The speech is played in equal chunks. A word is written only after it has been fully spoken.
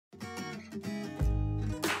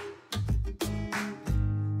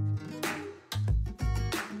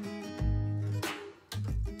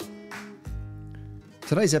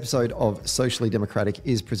Today's episode of Socially Democratic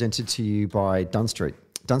is presented to you by Dunn Street.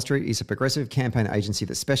 Dunn Street is a progressive campaign agency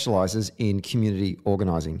that specialises in community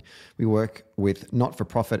organising. We work with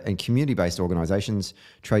not-for-profit and community-based organisations,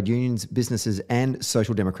 trade unions, businesses and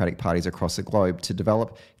social democratic parties across the globe to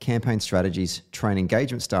develop campaign strategies, train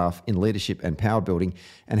engagement staff in leadership and power building,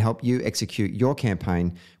 and help you execute your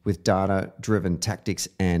campaign with data-driven tactics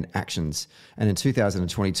and actions. And in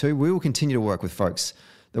 2022, we will continue to work with folks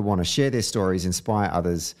that want to share their stories, inspire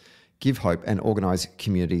others, give hope and organise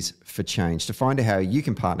communities for change. To find out how you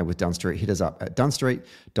can partner with Dunn Street, hit us up at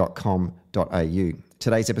dunnstreet.com.au.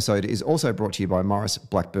 Today's episode is also brought to you by Maurice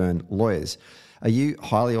Blackburn Lawyers. Are you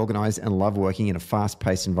highly organised and love working in a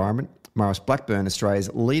fast-paced environment? Maurice Blackburn, Australia's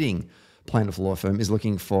leading plaintiff law firm, is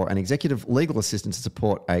looking for an executive legal assistant to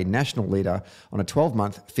support a national leader on a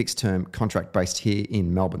 12-month fixed-term contract based here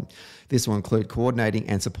in Melbourne. This will include coordinating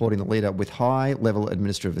and supporting the leader with high-level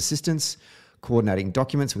administrative assistance, coordinating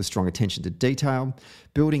documents with strong attention to detail,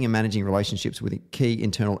 building and managing relationships with key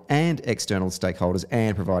internal and external stakeholders,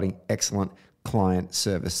 and providing excellent client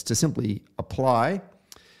service. To simply apply,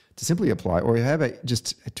 or however,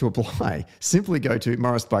 just to apply, simply go to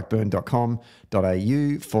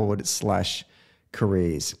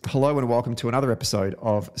mauriceBlackburn.com.au/careers. Hello and welcome to another episode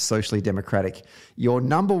of Socially Democratic, your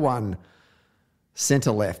number one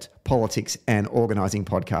centre-left politics and organising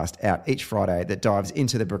podcast out each Friday that dives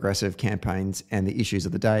into the progressive campaigns and the issues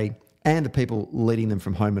of the day and the people leading them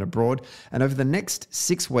from home and abroad. And over the next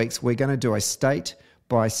 6 weeks, we're going to do a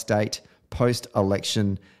state-by-state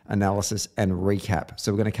post-election analysis and recap.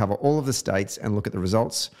 So we're going to cover all of the states and look at the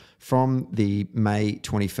results from the May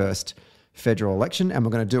 21st federal election. And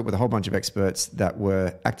we're going to do it with a whole bunch of experts that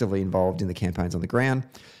were actively involved in the campaigns on the ground.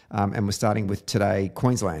 And we're starting with today,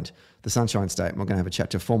 Queensland, the Sunshine State. And we're going to have a chat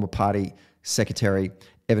to former party secretary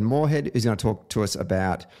Evan Moorhead, who's going to talk to us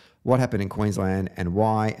about what happened in Queensland and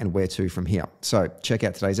why and where to from here. So check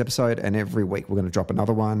out today's episode, and every week we're going to drop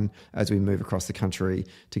another one as we move across the country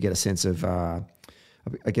to get a sense of, I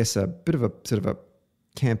guess, a bit of a sort of a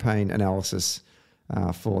campaign analysis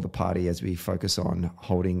for the party as we focus on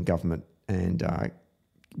holding government and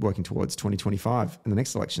working towards 2025 in the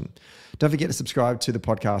next election. Don't forget to subscribe to the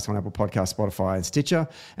podcast on Apple Podcasts, Spotify and Stitcher.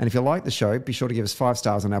 And if you like the show, be sure to give us 5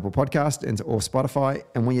 stars on Apple Podcast or Spotify.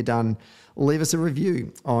 And when you're done, leave us a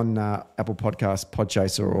review on Apple Podcasts,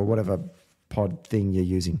 Podchaser or whatever pod thing you're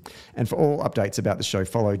using. And for all updates about the show,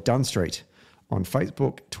 follow Dunn Street on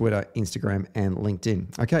Facebook, Twitter, Instagram and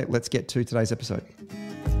LinkedIn. Okay, let's get to today's episode.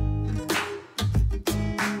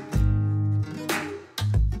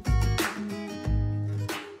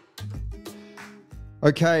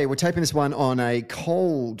 Okay, we're taping this one on a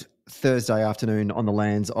cold Thursday afternoon on the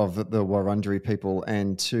lands of the Wurundjeri people,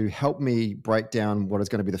 and to help me break down what is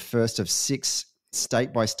going to be the first of 6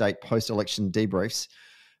 state-by-state post-election debriefs,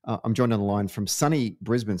 I'm joined on the line from sunny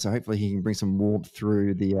Brisbane, so hopefully he can bring some warmth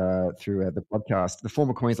through the podcast. The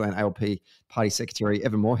former Queensland ALP Party Secretary,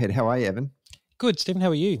 Evan Moorhead. How are you, Evan? Good, Stephen. How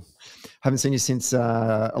are you? Haven't seen you since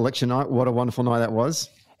election night. What a wonderful night that was.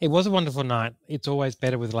 It was a wonderful night. It's always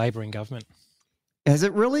better with Labor in government. Has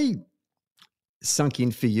it really sunk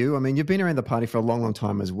in for you? I mean, you've been around the party for a long, long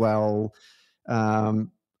time as well. How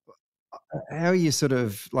are you sort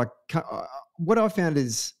of like, what I found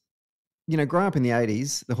is, you know, growing up in the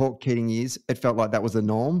 80s, the Hawke Keating years, it felt like that was the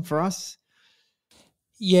norm for us.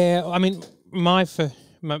 Yeah, I mean, I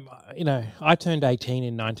turned 18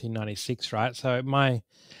 in 1996, right? So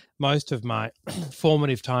most of my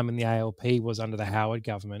formative time in the ALP was under the Howard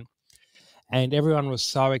government, and everyone was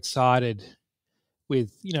so excited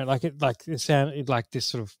with, you know, it sounded like this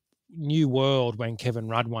sort of new world when Kevin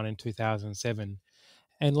Rudd won in 2007.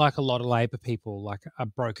 And like a lot of Labor people, like a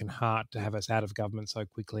broken heart to have us out of government so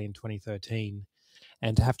quickly in 2013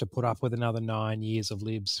 and to have to put up with another 9 years of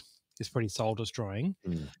Libs is pretty soul destroying.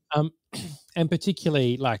 And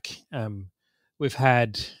particularly we've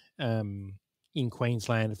had in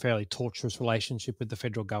Queensland a fairly torturous relationship with the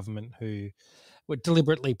federal government who were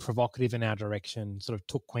deliberately provocative in our direction, sort of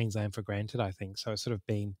took Queensland for granted, I think. So it's sort of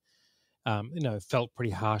been, felt pretty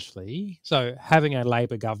harshly. So having a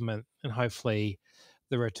Labor government and hopefully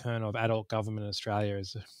the return of adult government in Australia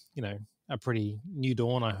is, a pretty new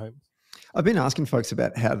dawn, I hope. I've been asking folks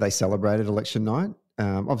about how they celebrated election night.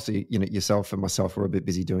 Obviously, yourself and myself were a bit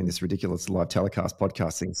busy doing this ridiculous live telecast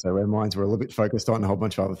podcasting, so our minds were a little bit focused on a whole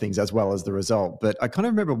bunch of other things as well as the result. But I kind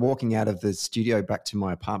of remember walking out of the studio back to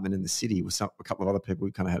my apartment in the city with a couple of other people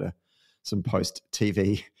who kind of had some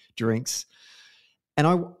post-TV drinks.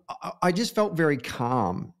 And I just felt very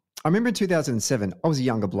calm. I remember in 2007, I was a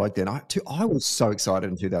younger bloke then. I was so excited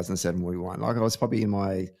in 2007 when we won. Like I was probably in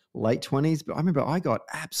my late 20s, but I remember I got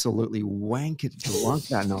absolutely wankered drunk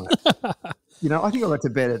that night. I think I got to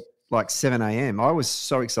bed at like 7 a.m. I was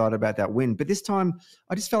so excited about that win. But this time,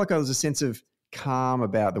 I just felt like there was a sense of calm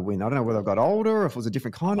about the win. I don't know whether I got older or if it was a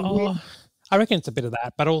different kind of win. I reckon it's a bit of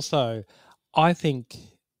that. But also, I think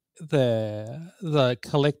the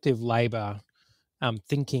collective Labor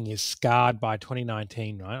thinking is scarred by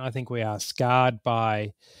 2019, right? I think we are scarred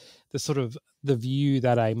by the sort of the view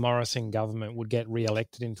that a Morrison government would get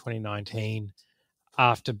re-elected in 2019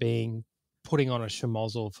 after putting on a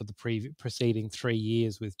schmozzle for the preceding 3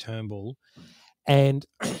 years with Turnbull. And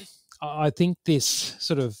I think this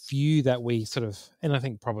sort of view that we and I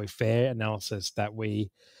think probably fair analysis that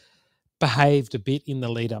we behaved a bit in the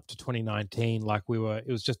lead up to 2019 like it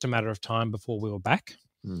was just a matter of time before we were back.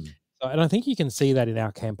 And I think you can see that in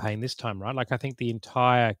our campaign this time, right? Like I think the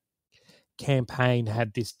entire campaign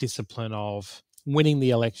had this discipline of winning the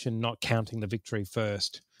election, not counting the victory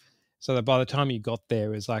first. So that by the time you got there,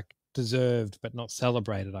 it was like deserved but not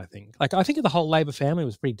celebrated, I think. Like I think the whole Labor family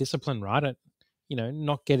was pretty disciplined, right? At,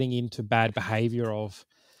 not getting into bad behaviour of,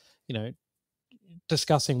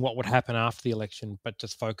 discussing what would happen after the election, but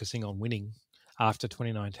just focusing on winning after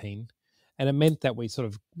 2019. And it meant that we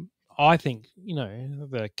I think,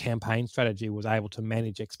 the campaign strategy was able to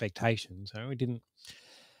manage expectations. We didn't,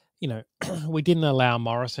 we didn't allow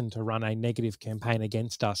Morrison to run a negative campaign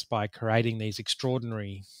against us by creating these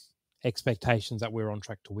extraordinary expectations that we were on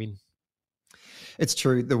track to win. It's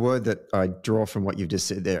true. The word that I draw from what you've just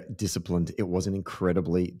said there, disciplined, it was an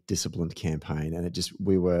incredibly disciplined campaign. And it just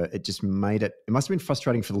made it must have been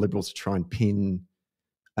frustrating for the Liberals to try and pin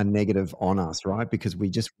a negative on us, right? Because we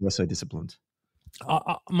just were so disciplined.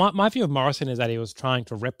 My view of Morrison is that he was trying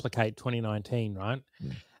to replicate 2019, right?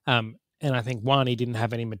 And I think, one, he didn't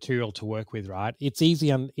have any material to work with, right? It's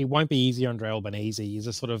easy, it won't be easy under Albanese is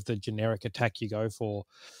a sort of the generic attack you go for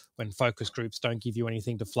when focus groups don't give you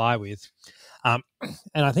anything to fly with. And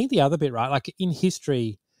I think the other bit, right, like in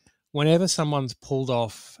history, whenever someone's pulled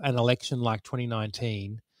off an election like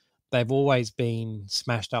 2019, they've always been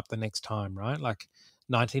smashed up the next time, right? Like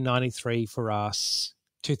 1993 for us,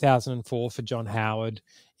 2004 for John Howard.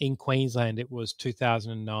 In Queensland, it was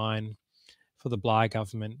 2009 for the Bligh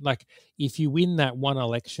government. Like, if you win that one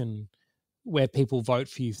election where people vote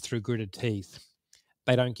for you through gritted teeth,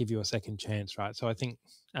 they don't give you a second chance, right? So I think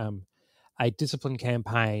a disciplined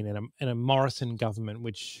campaign and a Morrison government,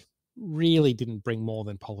 which really didn't bring more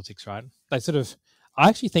than politics, right? I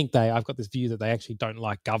actually think I've got this view that they actually don't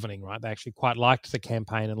like governing, right? They actually quite liked the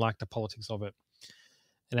campaign and liked the politics of it,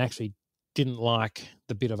 and actually didn't like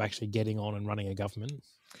the bit of actually getting on and running a government.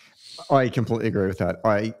 I completely agree with that.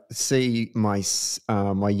 I see my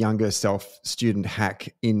younger self student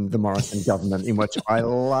hack in the Morrison government, in which I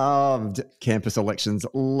loved campus elections,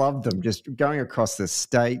 loved them, just going across the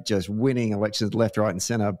state, just winning elections left, right, and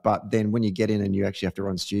centre. But then when you get in and you actually have to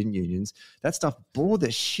run student unions, that stuff bored the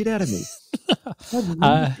shit out of me.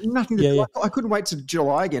 Nothing to do. I couldn't wait till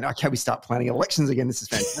July again. Okay, we start planning elections again. This is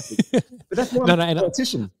fantastic. But that's why I'm a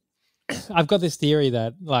politician. I've got this theory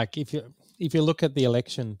that, like, if you look at the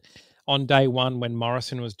election on day one when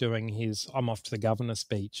Morrison was doing his "I'm off to the governor"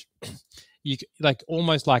 speech, you like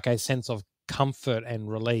almost like a sense of comfort and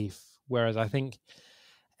relief. Whereas I think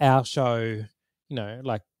our show,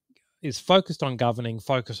 is focused on governing,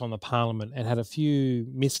 focused on the parliament, and had a few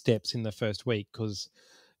missteps in the first week because,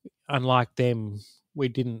 unlike them, we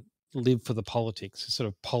didn't live for the politics, sort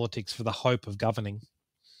of politics for the hope of governing.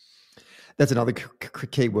 That's another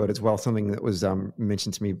key word as well, something that was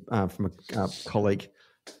mentioned to me from a colleague.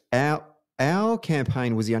 Our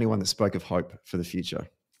campaign was the only one that spoke of hope for the future.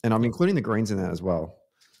 And I'm including the Greens in that as well.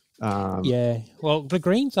 Well, the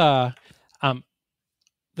Greens are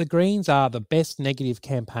the best negative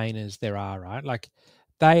campaigners there are, right? Like,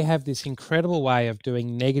 they have this incredible way of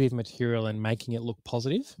doing negative material and making it look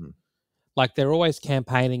positive. Like, they're always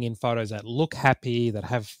campaigning in photos that look happy, that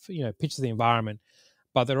have, pictures of the environment,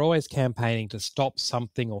 but they're always campaigning to stop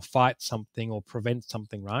something or fight something or prevent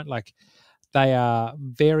something, right? Like, they are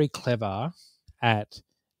very clever at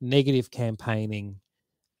negative campaigning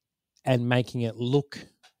and making it look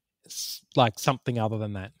like something other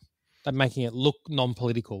than that. They're making it look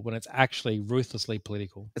non-political when it's actually ruthlessly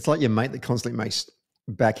political. It's like your mate that constantly makes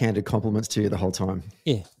backhanded compliments to you the whole time.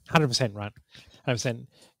 Yeah, 100%, right? 100%.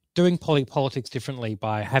 Doing politics differently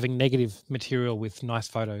by having negative material with nice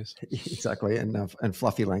photos. Exactly, and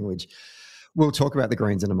fluffy language. We'll talk about the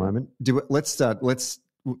Greens in a moment. Let's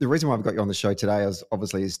the reason why I've got you on the show today is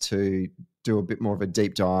to do a bit more of a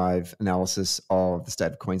deep dive analysis of the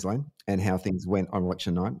state of Queensland and how things went on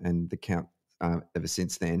election night and the count ever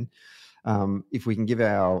since then. If we can give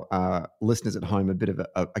our listeners at home a bit of an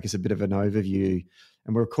overview,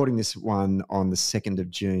 and we're recording this one on the 2nd of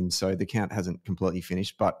June, so the count hasn't completely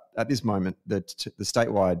finished. But at this moment, the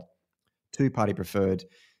statewide two-party preferred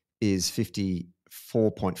is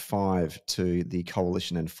 54.5 to the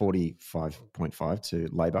Coalition and 45.5 to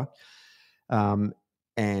Labor.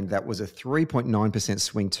 And that was a 3.9%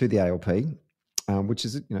 swing to the ALP, which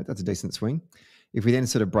is, that's a decent swing. If we then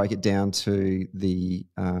sort of break it down to the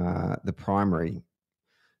primary,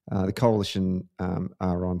 the Coalition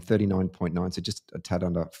are on 39.9, so just a tad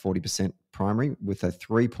under 40% primary, with a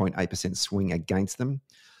 3.8% swing against them.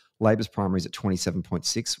 Labor's primary is at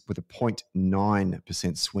 27.6 with a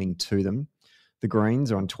 0.9% swing to them. The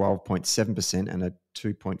Greens are on 12.7% and a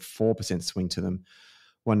 2.4% swing to them.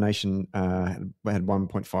 One Nation had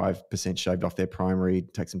 1.5% shaved off their primary,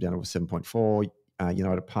 takes them down to 7.4.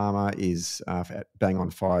 United Palmer is bang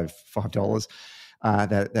on $5. They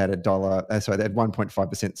had they had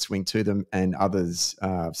 1.5% swing to them, and others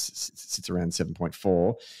sits around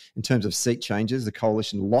 7.4. In terms of seat changes, the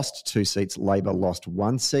Coalition lost 2 seats, Labor lost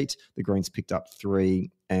 1 seat, the Greens picked up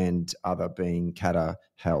 3, and other being Acanta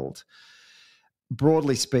held.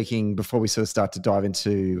 Broadly speaking, before we sort of start to dive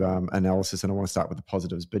into analysis, and I want to start with the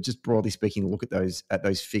positives, but just broadly speaking, look at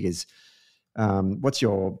those figures. What's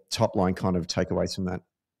your top line kind of takeaways from that?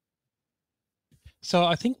 So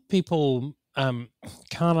I think people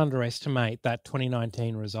can't underestimate that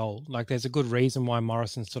 2019 result. Like, there's a good reason why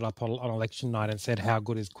Morrison stood up on election night and said, "How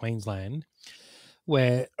good is Queensland?"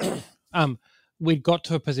 Where we'd got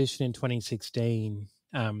to a position in 2016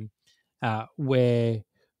 where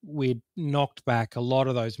we'd knocked back a lot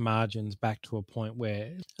of those margins back to a point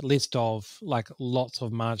where a list of like lots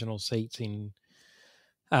of marginal seats in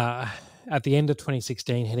at the end of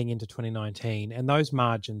 2016 heading into 2019, and those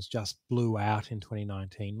margins just blew out in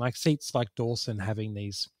 2019. Like seats like Dawson having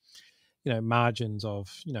these margins of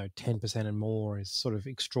 10% and more is sort of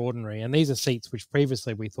extraordinary, and these are seats which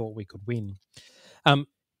previously we thought we could win.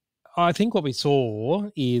 I think what we saw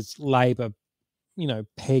is Labor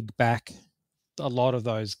peg back a lot of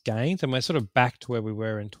those gains, and we're sort of back to where we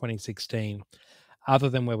were in 2016, other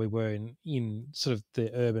than where we were in sort of the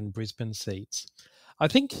urban Brisbane seats. I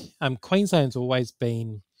think Queensland's always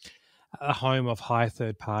been a home of high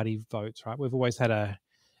third-party votes, right? We've always had a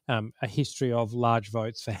history of large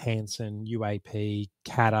votes for Hanson, UAP,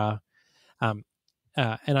 Acanta, and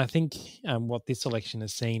I think what this election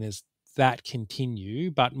has seen is that continue,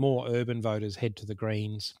 but more urban voters head to the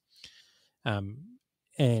Greens,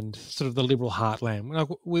 and sort of the Liberal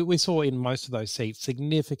heartland. We saw in most of those seats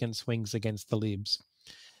significant swings against the Libs.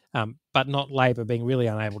 But not Labor being really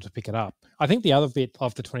unable to pick it up. I think the other bit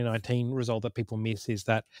of the 2019 result that people miss is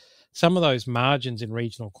that some of those margins in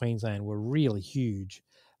regional Queensland were really huge,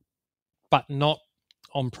 but not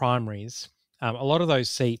on primaries. A lot of those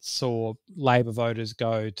seats saw Labor voters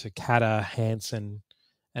go to Acanta, Hanson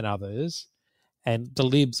and others, and the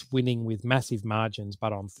Libs winning with massive margins,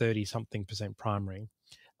 but on 30-something% primary.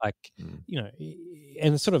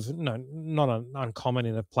 And sort of not uncommon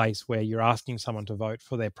in a place where you're asking someone to vote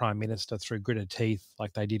for their prime minister through gritted teeth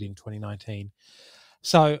like they did in 2019.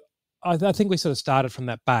 So I think we sort of started from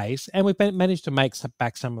that base, and we've managed to make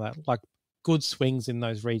back some of that, like good swings in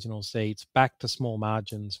those regional seats, back to small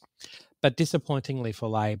margins. But disappointingly for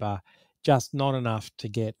Labor, just not enough to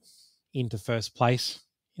get into first place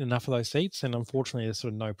in enough of those seats, and unfortunately there's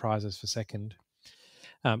sort of no prizes for second.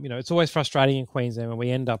 It's always frustrating in Queensland when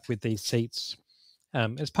we end up with these seats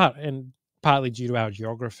partly due to our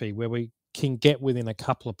geography, where we can get within a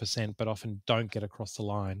couple of percent but often don't get across the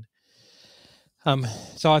line.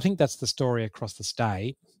 So I think that's the story across the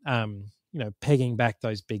state, pegging back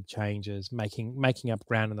those big changes, making up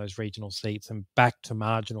ground in those regional seats and back to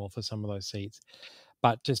marginal for some of those seats,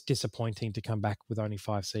 but just disappointing to come back with only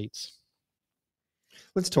 5 seats.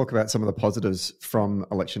 Let's talk about some of the positives from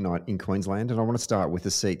election night in Queensland. And I want to start with the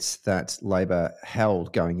seats that Labor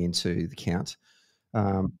held going into the count.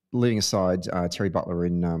 Leaving aside Terry Butler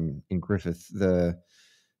in Griffith,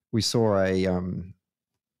 we saw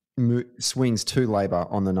swings to Labor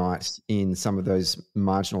on the night in some of those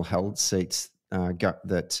marginal held seats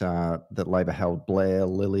that Labor held. Blair,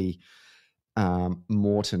 Lilly,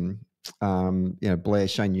 Moreton. Blair,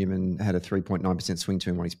 Shane Newman had a 3.9% swing to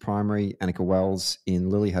him on his primary. Annika Wells in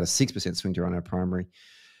Lilly had a 6% swing to her on her primary.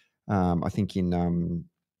 I think in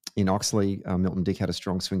Oxley, Milton Dick had a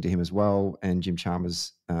strong swing to him as well, and Jim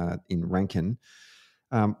Chalmers in Rankin.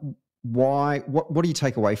 What do you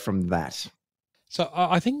take away from that? So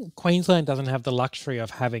I think Queensland doesn't have the luxury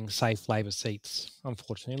of having safe Labor seats,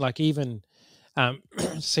 unfortunately. Like even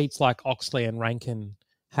seats like Oxley and Rankin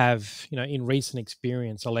have, in recent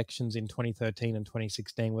experience, elections in 2013 and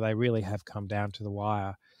 2016 where they really have come down to the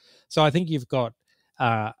wire. So I think you've got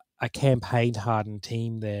a campaign-hardened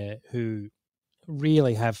team there who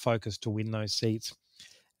really have focused to win those seats.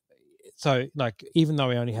 So, like, even though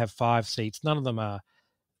we only have 5 seats, none of them are,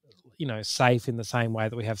 safe in the same way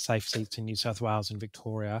that we have safe seats in New South Wales and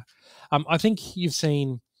Victoria. I think you've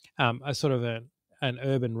seen a sort of an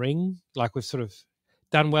urban ring, like we've sort of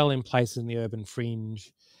done well in places in the urban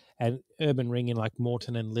fringe and urban ring in like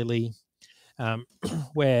Moreton and Lilly,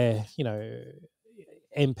 where,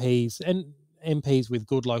 MPs with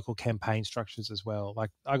good local campaign structures as well. Like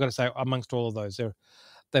I got to say, amongst all of those,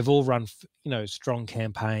 they've all run, strong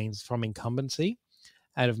campaigns from incumbency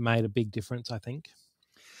and have made a big difference, I think.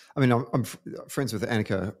 I mean, I'm friends with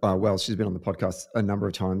Annika Wells. She's been on the podcast a number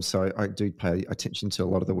of times, so I do pay attention to a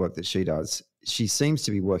lot of the work that she does. She seems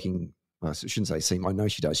to be working, well, I shouldn't say seem, I know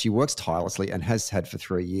she does. She works tirelessly and has had for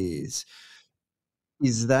 3 years.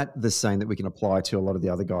 Is that the same that we can apply to a lot of the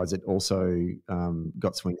other guys that also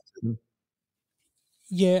got swings to them?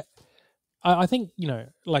 Yeah, I think,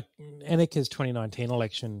 like Annika's 2019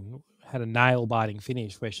 election had a nail-biting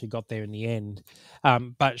finish where she got there in the end.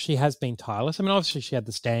 But she has been tireless. I mean, obviously she had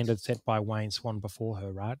the standard set by Wayne Swan before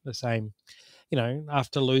her, right? The same,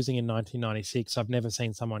 after losing in 1996, I've never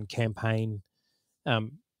seen someone campaign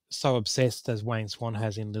so obsessed as Wayne Swan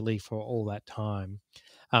has in Lilly for all that time.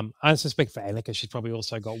 I suspect for Annika, she's probably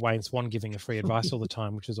also got Wayne Swan giving her free advice all the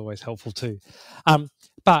time, which is always helpful too.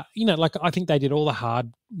 But, like I think they did all the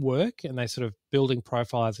hard work and they sort of building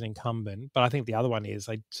profile as an incumbent. But I think the other one is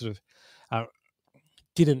they sort of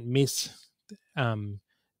didn't miss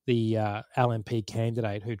the LNP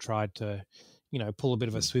candidate who tried to, pull a bit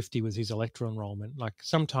of a Swifty with his electoral enrolment. Like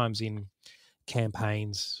sometimes in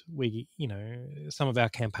campaigns, some of our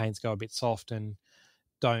campaigns go a bit soft and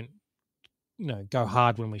don't, go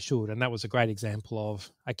hard when we should. And that was a great example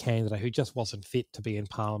of a candidate who just wasn't fit to be in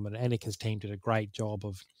Parliament. Annika's team did a great job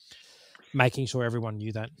of making sure everyone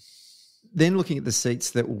knew that. Then looking at the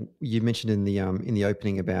seats that you mentioned in the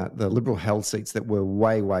opening about the Liberal held seats that were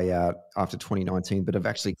way out after 2019, but have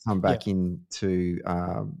actually come back into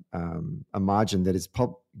a margin that is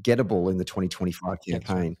gettable in the 2025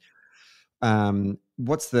 campaign.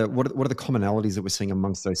 What are the commonalities that we're seeing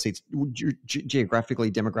amongst those seats?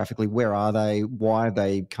 Geographically, demographically, where are they? Why have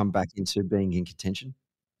they come back into being in contention?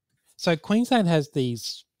 So Queensland has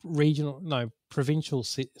these provincial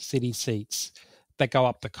city seats that go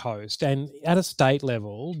up the coast. And at a state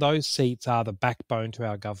level, those seats are the backbone to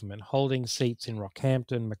our government, holding seats in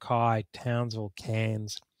Rockhampton, Mackay, Townsville,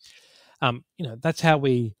 Cairns. That's how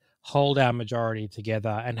we hold our majority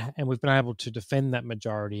together, and we've been able to defend that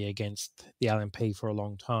majority against the LNP for a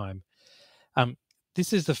long time.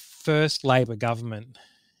 This is the first Labor government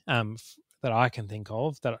that I can think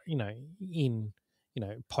of that in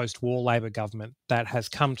post-war Labor government that has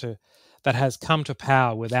come to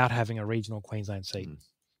power without having a regional Queensland seat.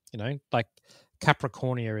 Like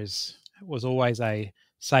Capricornia was always a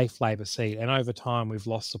safe Labor seat, and over time we've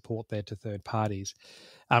lost support there to third parties.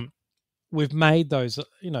 We've made those,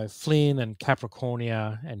 Flynn and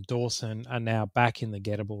Capricornia and Dawson are now back in the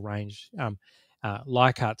gettable range.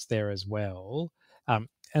 Leichhardt's there as well. And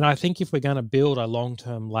I think if we're going to build a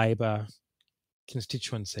long-term Labor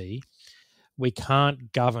constituency, we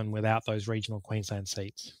can't govern without those regional Queensland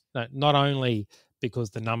seats. Not only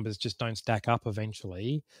because the numbers just don't stack up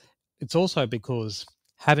eventually, it's also because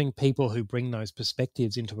having people who bring those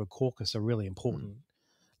perspectives into a caucus are really important.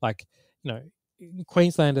 Like,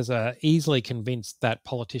 Queenslanders are easily convinced that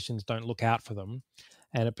politicians don't look out for them,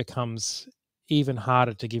 and it becomes even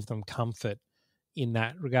harder to give them comfort in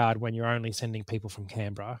that regard when you're only sending people from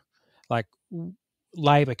Canberra. Like,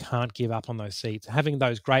 Labor can't give up on those seats. Having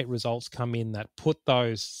those great results come in that put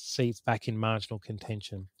those seats back in marginal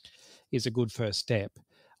contention is a good first step.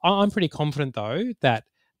 I'm pretty confident, though, that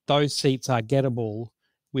those seats are gettable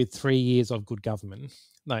with 3 years of good government.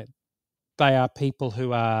 Like, they are people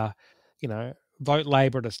who are, vote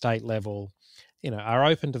Labor at a state level, are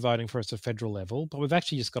open to voting for us at federal level, but we've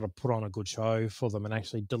actually just got to put on a good show for them and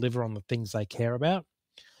actually deliver on the things they care about.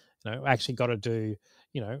 Actually got to do,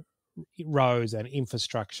 roads and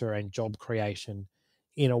infrastructure and job creation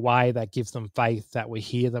in a way that gives them faith that we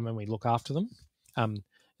hear them and we look after them.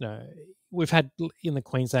 We've had in the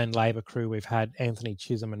Queensland Labor crew, we've had Anthony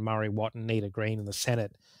Chisholm and Murray Watt and Nita Green in the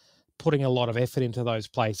Senate putting a lot of effort into those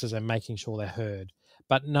places and making sure they're heard.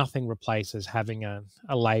 But nothing replaces having a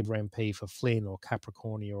Labor MP for Flynn or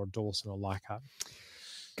Capricornia or Dawson or Leichhardt.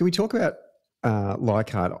 Can we talk about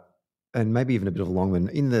Leichhardt, and maybe even a bit of Longman.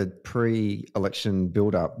 In the pre-election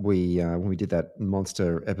build-up, when we did that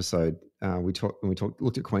monster episode,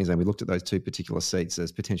 looked at Queensland. We looked at those two particular seats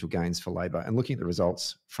as potential gains for Labor, and looking at the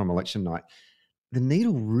results from election night, the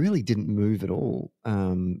needle really didn't move at all,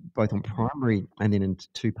 both on primary and then in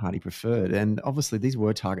two-party preferred. And obviously, these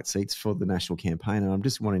were target seats for the national campaign. And I'm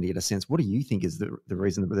just wanting to get a sense, what do you think is the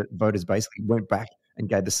reason that voters basically went back and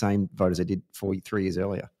gave the same vote as they did 3 years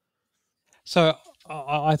earlier? So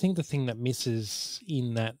I think the thing that misses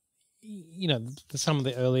in that, some of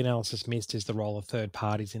the early analysis missed is the role of third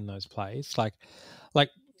parties in those plays. Like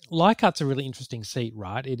Leichhardt's a really interesting seat,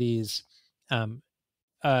 right? It is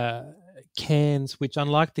Cairns, which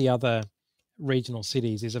unlike the other regional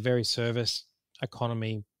cities, is a very service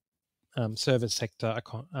economy, service sector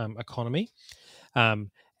economy. And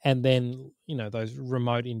then, those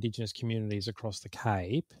remote Indigenous communities across the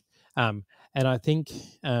Cape. And I think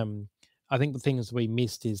the things we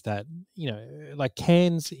missed is that, like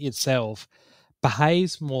Cairns itself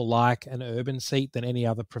behaves more like an urban seat than any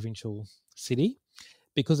other provincial city,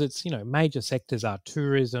 because its, major sectors are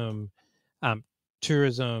tourism,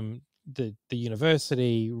 the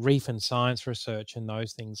university, reef and science research, and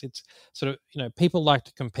those things. It's sort of, people like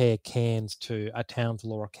to compare Cairns to a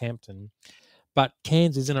Townsville or a Campton, but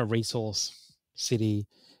Cairns isn't a resource city.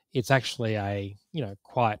 It's actually a,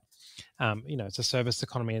 quite, it's a service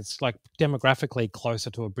economy. It's like demographically closer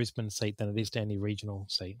to a Brisbane seat than it is to any regional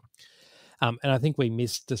seat. And I think we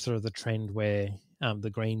missed the sort of the trend where the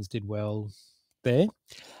Greens did well there.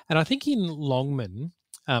 And I think in Longman,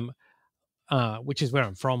 which is where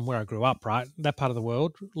I'm from, where I grew up, right, that part of the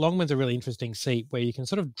world, Longman's a really interesting seat where you can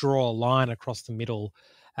sort of draw a line across the middle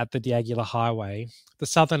at the Diagula Highway, the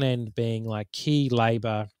southern end being like key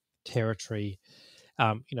Labor territory,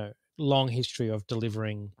 long history of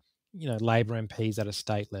delivering, Labor MPs at a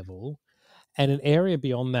state level, and an area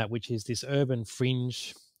beyond that, which is this urban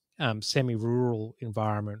fringe, semi-rural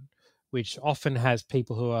environment, which often has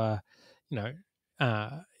people who are,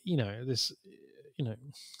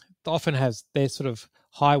 often has their sort of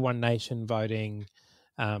high One Nation voting,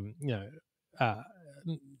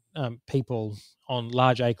 people on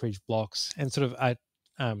large acreage blocks, and sort of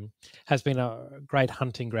has been a great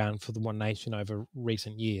hunting ground for the One Nation over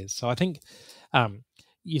recent years. So I think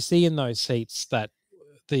you see in those seats that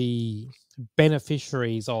the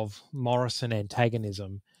beneficiaries of Morrison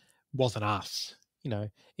antagonism wasn't us.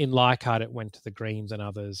 In Leichhardt, it went to the Greens and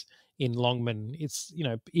others. In Longman, it's,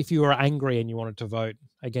 if you were angry and you wanted to vote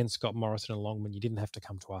against Scott Morrison and Longman, you didn't have to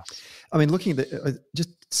come to us. I mean, looking at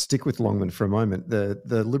just stick with Longman for a moment.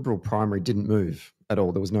 The Liberal primary didn't move at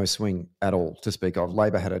all. There was no swing at all to speak of.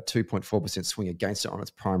 Labor had a 2.4% swing against it on its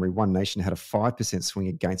primary. One Nation had a 5% swing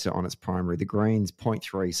against it on its primary. The Greens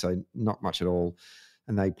 0.3, so not much at all.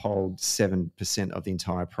 And they polled 7% of the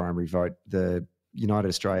entire primary vote. The United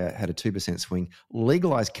Australia had a 2% swing.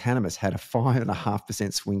 Legalised cannabis had a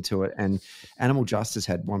 5.5% swing to it, and Animal Justice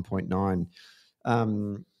had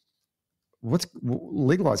 1.9. What's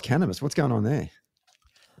legalised cannabis? What's going on there?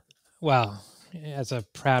 Well, as a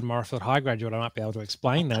proud Morrisfield High graduate, I might be able to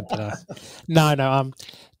explain that. But no,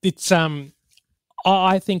 it's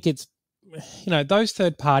I think it's those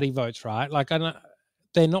third party votes, right? Like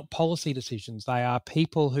they're not policy decisions. They are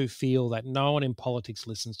people who feel that no one in politics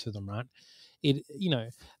listens to them, right?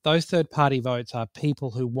 Those third party votes are people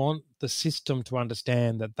who want the system to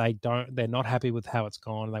understand that they're not happy with how it's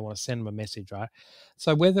gone, and they want to send them a message, right?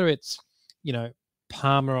 So whether it's,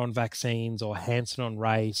 Palmer on vaccines or Hanson on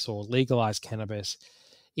race or legalised cannabis,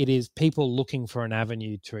 it is people looking for an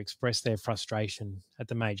avenue to express their frustration at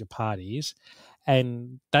the major parties.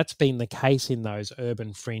 And that's been the case in those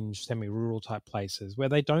urban fringe, semi-rural type places where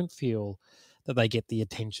they don't feel that they get the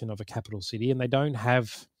attention of a capital city, and they don't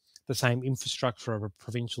have the same infrastructure of a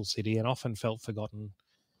provincial city, and often felt forgotten.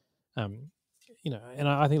 And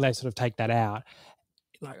I think they sort of take that out.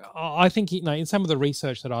 Like, I think, in some of the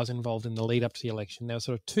research that I was involved in the lead up to the election, there were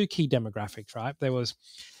sort of two key demographics, right? There was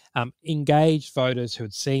engaged voters who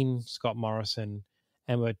had seen Scott Morrison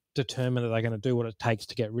and were determined that they're going to do what it takes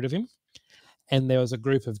to get rid of him. And there was a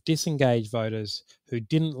group of disengaged voters who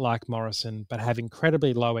didn't like Morrison but have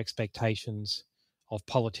incredibly low expectations of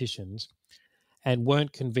politicians and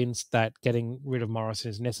weren't convinced that getting rid of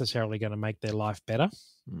Morrison is necessarily going to make their life better.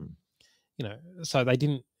 So they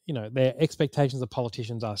didn't, their expectations of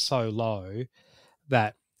politicians are so low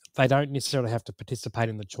that they don't necessarily have to participate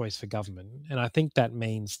in the choice for government. And I think that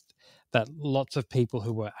means that lots of people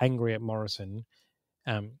who were angry at Morrison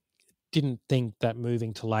didn't think that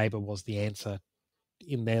moving to Labor was the answer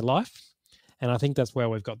in their life. And I think that's where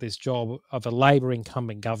we've got this job of a Labor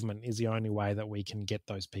incumbent government is the only way that we can get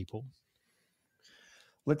those people.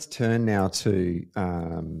 Let's turn now to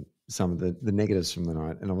some of the negatives from the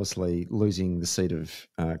night, and obviously losing the seat of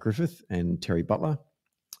Griffith and Terry Butler.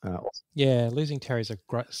 Yeah, losing Terry's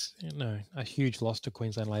a huge loss to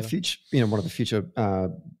Queensland Labor. One of the future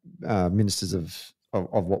ministers of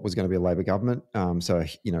what was going to be a Labor government. So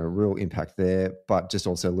a real impact there, but just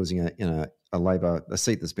also losing a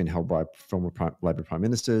seat that's been held by former Labor prime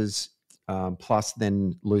ministers. Plus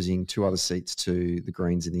then losing 2 other seats to the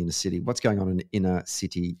Greens in the inner city. What's going on in inner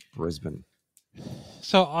city Brisbane?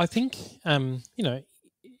 So I think,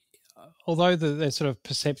 although there's sort of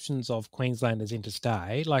perceptions of Queensland as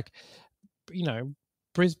interstate,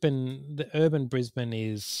 Brisbane, the urban Brisbane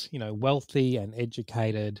is, wealthy and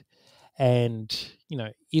educated and,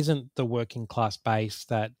 isn't the working class base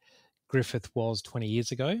that Griffith was 20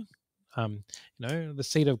 years ago. The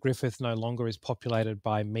seat of Griffith no longer is populated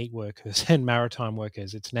by meat workers and maritime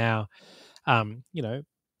workers. It's now,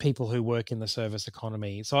 people who work in the service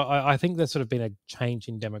economy. So I think there's sort of been a change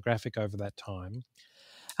in demographic over that time.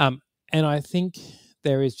 And I think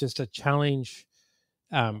there is just a challenge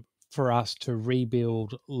for us to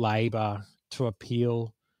rebuild Labor to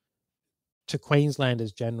appeal to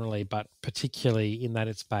Queenslanders generally, but particularly in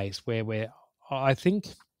that space where I think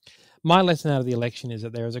my lesson out of the election is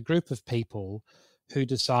that there is a group of people who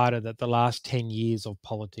decided that the last 10 years of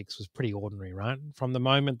politics was pretty ordinary, right? From the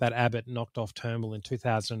moment that Abbott knocked off Turnbull in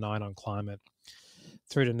 2009 on climate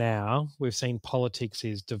through to now, we've seen politics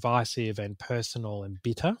is divisive and personal and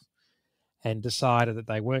bitter, and decided that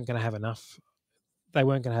they weren't going to have enough, they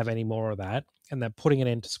weren't going to have any more of that, and that putting an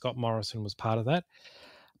end to Scott Morrison was part of that.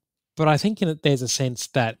 But I think there's a sense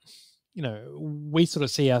that, we sort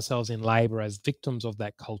of see ourselves in Labor as victims of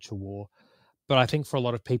that culture war. But I think for a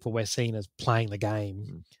lot of people, we're seen as playing the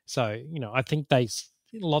game. So, I think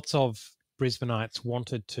lots of Brisbaneites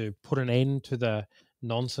wanted to put an end to the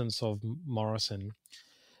nonsense of Morrison,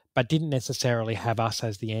 but didn't necessarily have us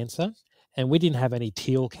as the answer. And we didn't have any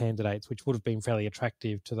teal candidates, which would have been fairly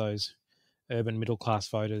attractive to those urban middle class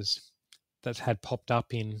voters that had popped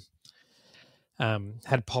up in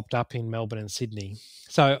Melbourne and Sydney.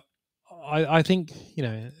 So I think,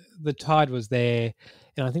 the tide was there,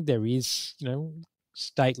 and I think there is,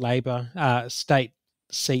 state Labor, state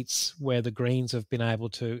seats where the Greens have been able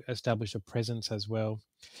to establish a presence as well.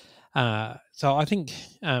 So I think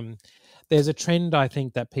there's a trend, I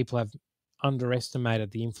think, that people have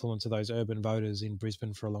underestimated the influence of those urban voters in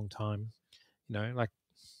Brisbane for a long time.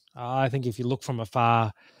 I think if you look from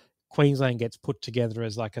afar, Queensland gets put together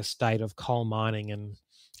as like a state of coal mining and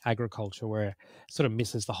agriculture, where it sort of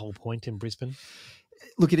misses the whole point in Brisbane.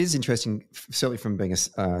 Look, it is interesting, certainly from being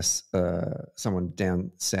someone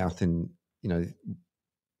down south in,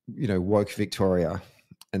 woke Victoria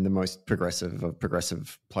and the most progressive of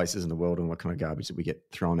progressive places in the world, and what kind of garbage that we get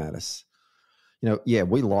thrown at us.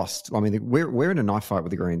 We lost. I mean, we're in a knife fight with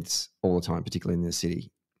the Greens all the time, particularly in the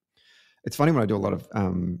city. It's funny when I do a lot of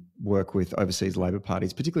work with overseas Labor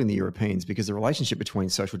parties, particularly in the Europeans, because the relationship between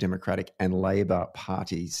Social Democratic and Labor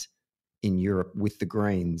parties in Europe with the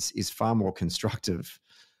Greens is far more constructive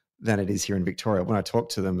than it is here in Victoria. When I talk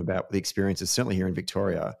to them about the experiences, certainly here in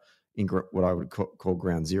Victoria, in what I would call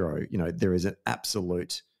ground zero, there is an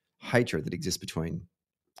absolute hatred that exists between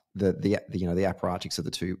the apparatchiks of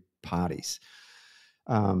the two parties.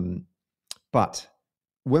 But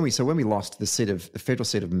when we lost the federal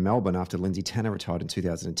seat of Melbourne after Lindsay Tanner retired in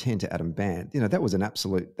 2010 to Adam Band, that was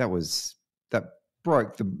that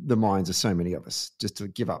broke the minds of so many of us, just to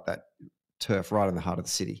give up that turf right in the heart of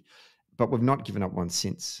the city. But we've not given up one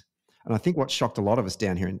since. And I think what shocked a lot of us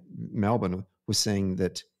down here in Melbourne was seeing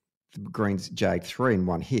that the Greens jagged 3 in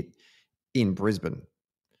one hit in Brisbane.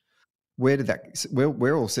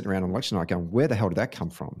 We're all sitting around on election night going, where the hell did that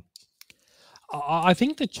come from? I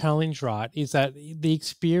think the challenge, right, is that the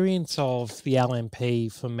experience of the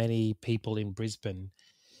LNP for many people in Brisbane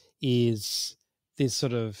is this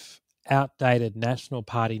sort of outdated National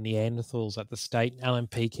Party Neanderthals that the state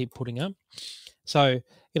LNP keep putting up. So,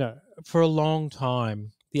 for a long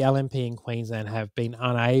time, the LNP in Queensland have been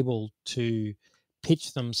unable to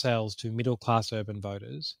pitch themselves to middle-class urban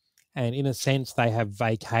voters. And in a sense, they have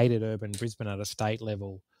vacated urban Brisbane at a state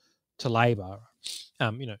level to Labor,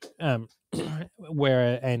 and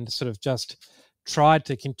sort of just tried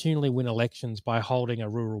to continually win elections by holding a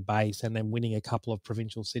rural base and then winning a couple of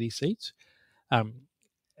provincial city seats.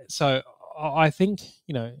 So I think,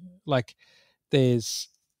 there's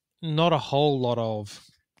not a whole lot of,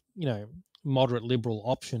 moderate liberal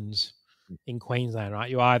options in Queensland, right?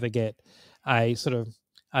 You either get a sort of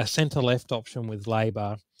a centre-left option with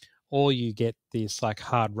Labor, or you get this like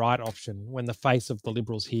hard right option when the face of the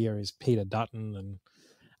Liberals here is Peter Dutton and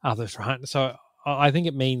others, right? So I think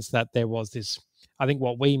it means that there was this. I think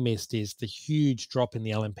what we missed is the huge drop in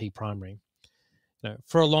the LNP primary.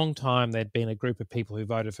 For a long time, there'd been a group of people who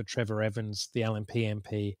voted for Trevor Evans, the LNP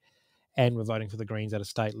MP, and were voting for the Greens at a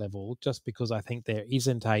state level, just because I think there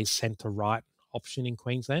isn't a centre-right option in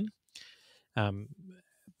Queensland.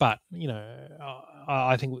 But,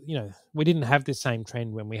 I think, we didn't have this same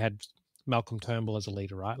trend when we had Malcolm Turnbull as a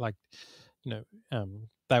leader, right? Like,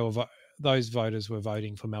 those voters were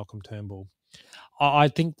voting for Malcolm Turnbull. I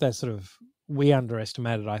think that we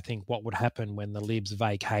underestimated, I think, what would happen when the Libs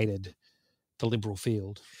vacated the Liberal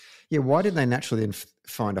field. Yeah, why did they naturally then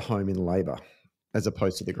find a home in Labor as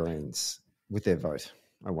opposed to the Greens with their vote,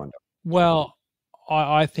 I wonder? Well,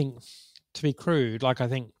 I think, to be crude, I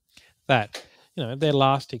think that, their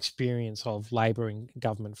last experience of Labor in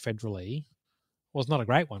government federally was not a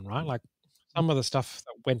great one, right? Like, some of the stuff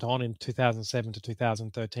that went on in 2007 to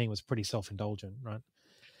 2013 was pretty self-indulgent, right?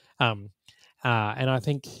 And I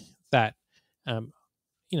think that, that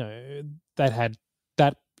had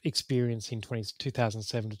that experience in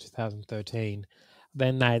 2007 to 2013.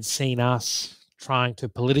 Then they had seen us trying to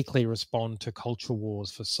politically respond to culture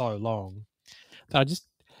wars for so long that I just,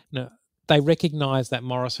 they recognised that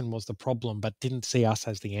Morrison was the problem, but didn't see us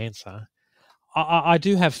as the answer. I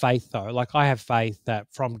do have faith, though. Like, I have faith that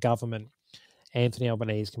from government, Anthony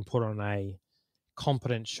Albanese can put on a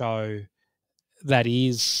competent show that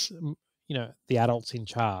is, the adults in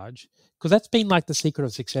charge, because that's been like the secret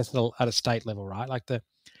of success at a state level, right? Like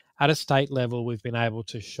at a state level, we've been able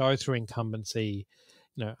to show through incumbency,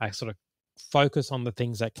 a sort of focus on the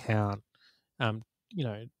things that count. We've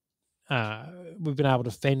been able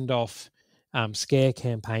to fend off scare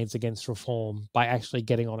campaigns against reform by actually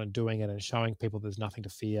getting on and doing it and showing people there's nothing to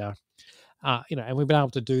fear. And we've been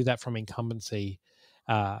able to do that from incumbency.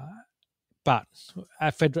 But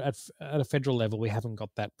at a federal level, we haven't got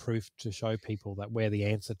that proof to show people that we're the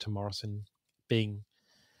answer to Morrison being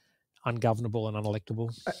ungovernable and unelectable.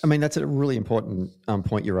 I mean, that's a really important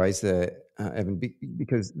point you raised there, Evan,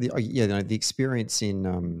 because the experience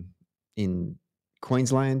in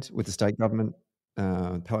Queensland with the state government,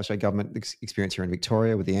 Palaszczuk government, experience here in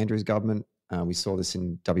Victoria with the Andrews government. We saw this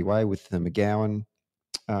in WA with the McGowan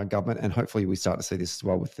government, and hopefully we start to see this as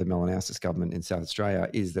well with the Malinowskis government in South Australia,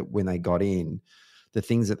 is that when they got in, the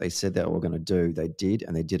things that they said they were going to do, they did,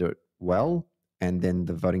 and they did it well, and then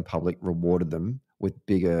the voting public rewarded them with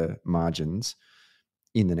bigger margins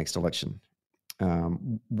in the next election.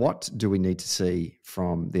 What do we need to see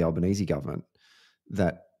from the Albanese government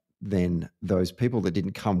that then those people that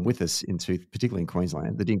didn't come with us particularly in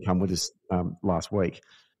Queensland, that didn't come with us last week,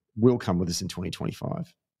 will come with us in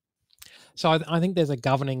 2025? So I think there's a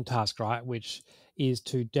governing task, right, which is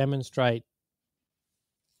to demonstrate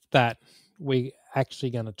that we're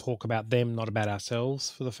actually going to talk about them, not about ourselves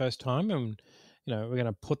for the first time. And, we're going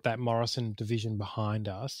to put that Morrison division behind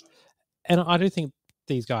us. And I do think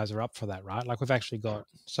these guys are up for that, right? Like, we've actually got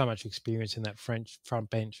so much experience in that French front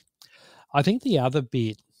bench. I think the other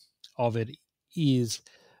bit of it is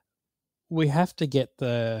we have to get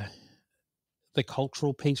the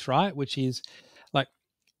cultural piece right, which is like,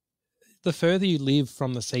 the further you live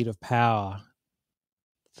from the seat of power,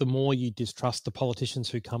 the more you distrust the politicians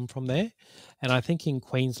who come from there. And I think in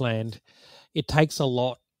Queensland, it takes a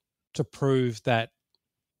lot to prove that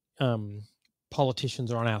politicians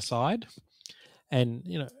are on our side.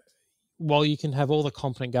 And, while you can have all the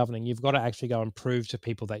competent governing, you've got to actually go and prove to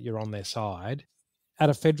people that you're on their side. At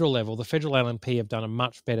a federal level, the federal LNP have done a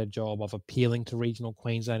much better job of appealing to regional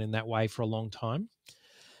Queensland in that way for a long time.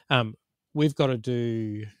 We've got to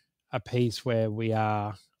do a piece where we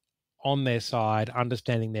are on their side,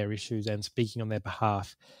 understanding their issues and speaking on their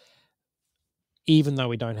behalf, even though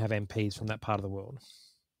we don't have MPs from that part of the world.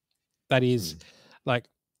 That is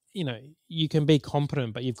you can be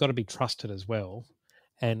competent, but you've got to be trusted as well.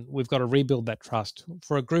 And we've got to rebuild that trust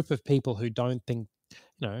for a group of people who don't think,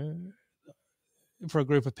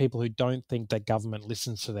 that government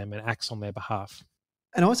listens to them and acts on their behalf.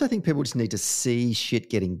 And I also think people just need to see shit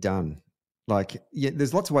getting done. Like,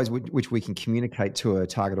 there's lots of ways which we can communicate to a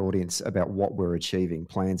target audience about what we're achieving,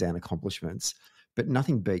 plans and accomplishments, but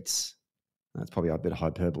nothing beats, that's probably a bit of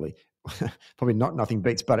hyperbole, probably nothing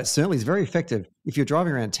beats, but it certainly is very effective if you're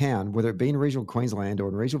driving around town, whether it be in regional Queensland or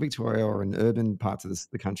in regional Victoria or in urban parts of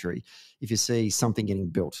the country, if you see something getting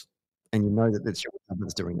built and you know that it's your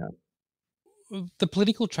government's doing that. The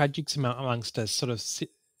political tragics amongst us sort of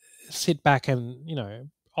sit back and,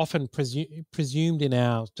 often presumed in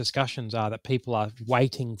our discussions are that people are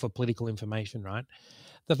waiting for political information, right?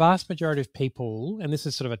 The vast majority of people, and this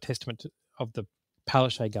is sort of a testament of the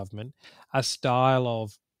Palaszczuk government, a style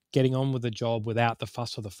of getting on with the job without the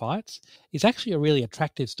fuss or the fights is actually a really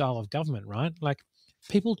attractive style of government, right? Like,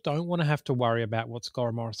 people don't want to have to worry about what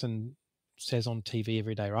Scott Morrison says on TV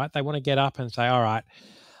every day, right? They want to get up and say, all right,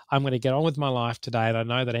 I'm going to get on with my life today, and I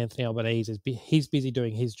know that Anthony Albanese he's busy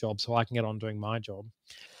doing his job, so I can get on doing my job.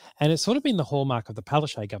 And it's sort of been the hallmark of the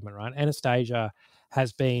Palaszczuk government, right? Anastasia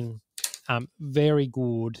has been very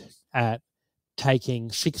good at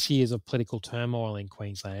taking 6 years of political turmoil in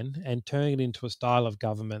Queensland and turning it into a style of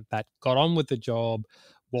government that got on with the job,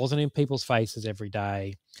 wasn't in people's faces every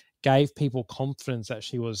day, gave people confidence that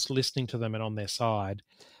she was listening to them and on their side,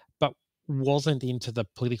 but wasn't into the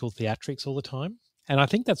political theatrics all the time. And I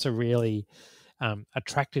think that's a really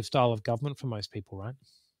attractive style of government for most people, right?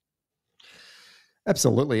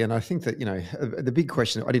 Absolutely. And I think that, the big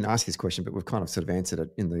question, I didn't ask this question, but we've kind of sort of answered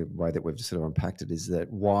it in the way that we've sort of unpacked it, is that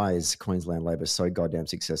why is Queensland Labor so goddamn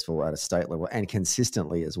successful at a state level and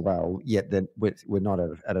consistently as well, yet that we're not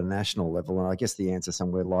at a national level? And I guess the answer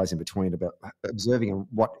somewhere lies in between, about observing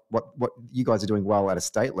what you guys are doing well at a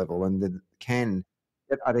state level, and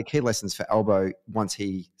are there key lessons for Albo once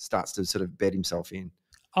he starts to sort of bed himself in?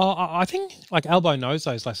 Oh, I think like Albo knows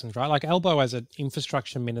those lessons, right? Like Albo as an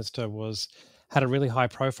infrastructure minister had a really high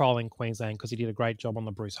profile in Queensland because he did a great job on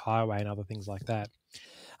the Bruce Highway and other things like that.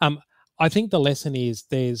 I think the lesson is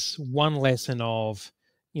there's one lesson of,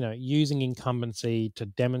 using incumbency to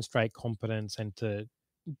demonstrate competence and to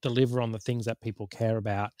deliver on the things that people care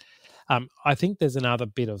about. I think there's another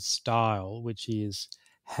bit of style, which is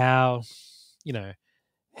how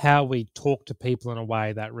we talk to people in a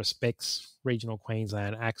way that respects regional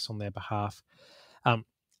Queensland, acts on their behalf. And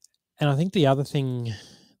I think the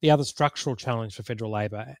other structural challenge for federal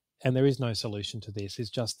Labor, and there is no solution to this, is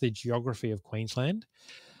just the geography of Queensland.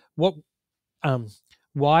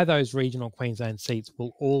 Why those regional Queensland seats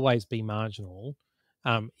will always be marginal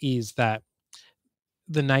is that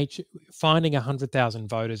finding 100,000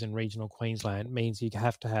 voters in regional Queensland means you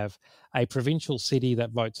have to have a provincial city that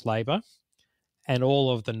votes Labor and all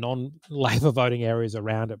of the non-Labor voting areas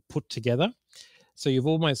around it put together. So you've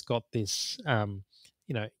almost got this,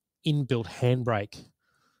 inbuilt handbrake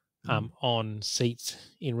on seats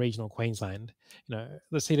in regional Queensland.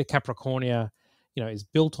 The seat of Capricornia, is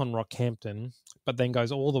built on Rockhampton, but then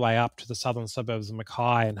goes all the way up to the southern suburbs of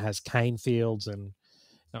Mackay and has cane fields and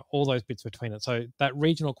all those bits between it. So that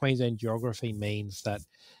regional Queensland geography means that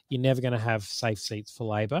you're never going to have safe seats for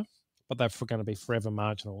Labor, but they're going to be forever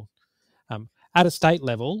marginal. At a state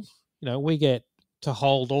level, we get to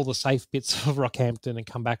hold all the safe bits of Rockhampton and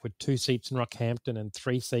come back with 2 seats in Rockhampton and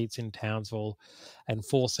 3 seats in Townsville and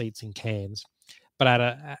 4 seats in Cairns. But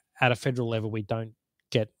at a federal level, we don't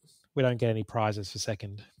get any prizes for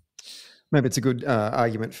second. Maybe it's a good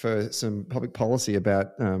argument for some public policy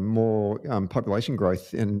about more population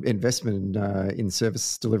growth and investment in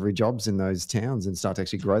service delivery jobs in those towns, and start to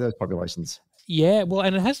actually grow those populations. Yeah, well,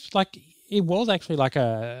 and it was actually like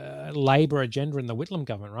a Labor agenda in the Whitlam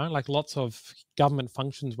government, right? Like lots of government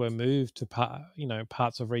functions were moved to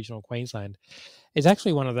parts of regional Queensland. It's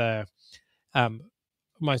actually one of the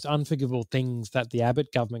most unforgivable things that the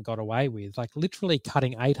Abbott government got away with, like literally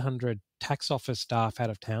cutting 800 tax office staff out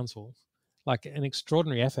of Townsville, like an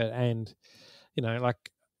extraordinary effort. And,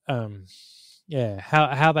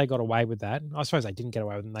 how they got away with that. I suppose they didn't get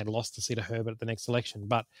away with it and they lost the seat of Herbert at the next election.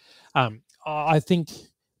 But I think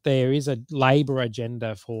there is a Labor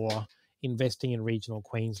agenda for investing in regional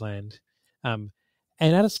Queensland. And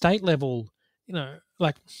at a state level,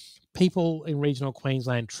 people in regional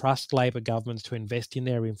Queensland trust Labor governments to invest in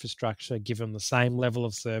their infrastructure, give them the same level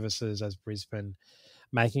of services as Brisbane,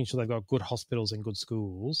 making sure they've got good hospitals and good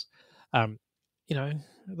schools. The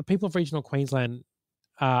people of regional Queensland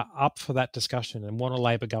are up for that discussion and want a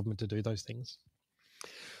Labor government to do those things.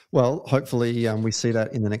 Well, hopefully we see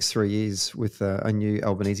that in the next 3 years with a new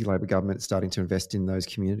Albanese Labor government starting to invest in those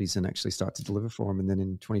communities and actually start to deliver for them. And then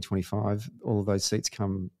in 2025, all of those seats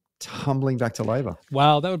come tumbling back to Labor.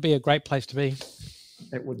 Wow, that would be a great place to be.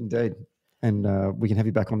 It would indeed. And we can have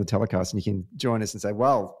you back on the telecast and you can join us and say,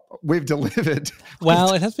 well, we've delivered.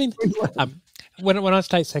 Well, it has been. When I was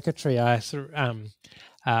state secretary, I said in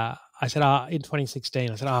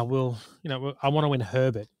 2016, I said, I want to win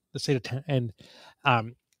Herbert, the seat of and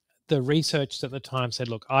the research at the time said,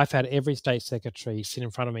 look, I've had every state secretary sit in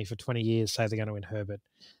front of me for 20 years say they're going to win Herbert,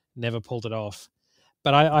 never pulled it off.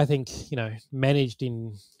 But I think, managed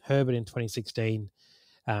in Herbert in 2016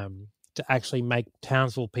 to actually make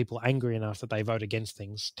Townsville people angry enough that they vote against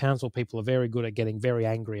things. Townsville people are very good at getting very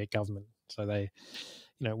angry at government. So they,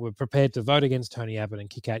 were prepared to vote against Tony Abbott and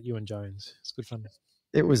kick out Ewan Jones. It's good fun.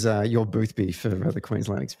 It was your Boothby for the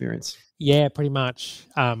Queensland experience. Yeah, pretty much.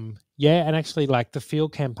 Yeah, and actually, like the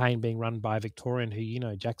field campaign being run by a Victorian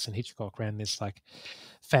who, Jackson Hitchcock ran this like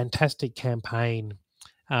fantastic campaign,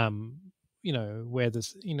 where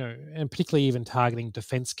there's, and particularly even targeting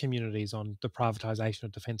defence communities on the privatisation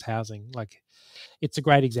of defence housing. Like, it's a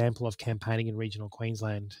great example of campaigning in regional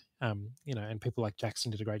Queensland, and people like Jackson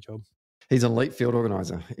did a great job. He's an elite field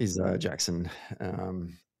organiser, is Jackson.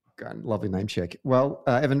 Lovely name check. Well,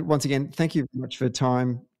 Evan, once again, thank you very much for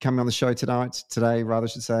time coming on the show today, rather, I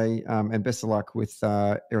should say, and best of luck with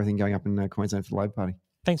everything going up in Queensland for the Labor Party.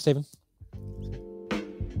 Thanks, Stephen.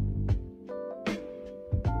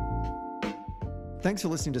 Thanks for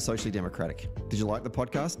listening to Socially Democratic. Did you like the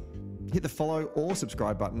podcast? Hit the follow or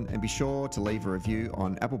subscribe button and be sure to leave a review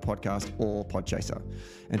on Apple Podcast or Podchaser.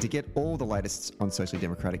 And to get all the latest on Socially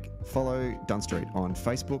Democratic, follow Dunn Street on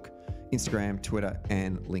Facebook, Instagram, Twitter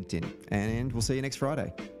and LinkedIn. And we'll see you next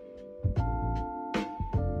Friday.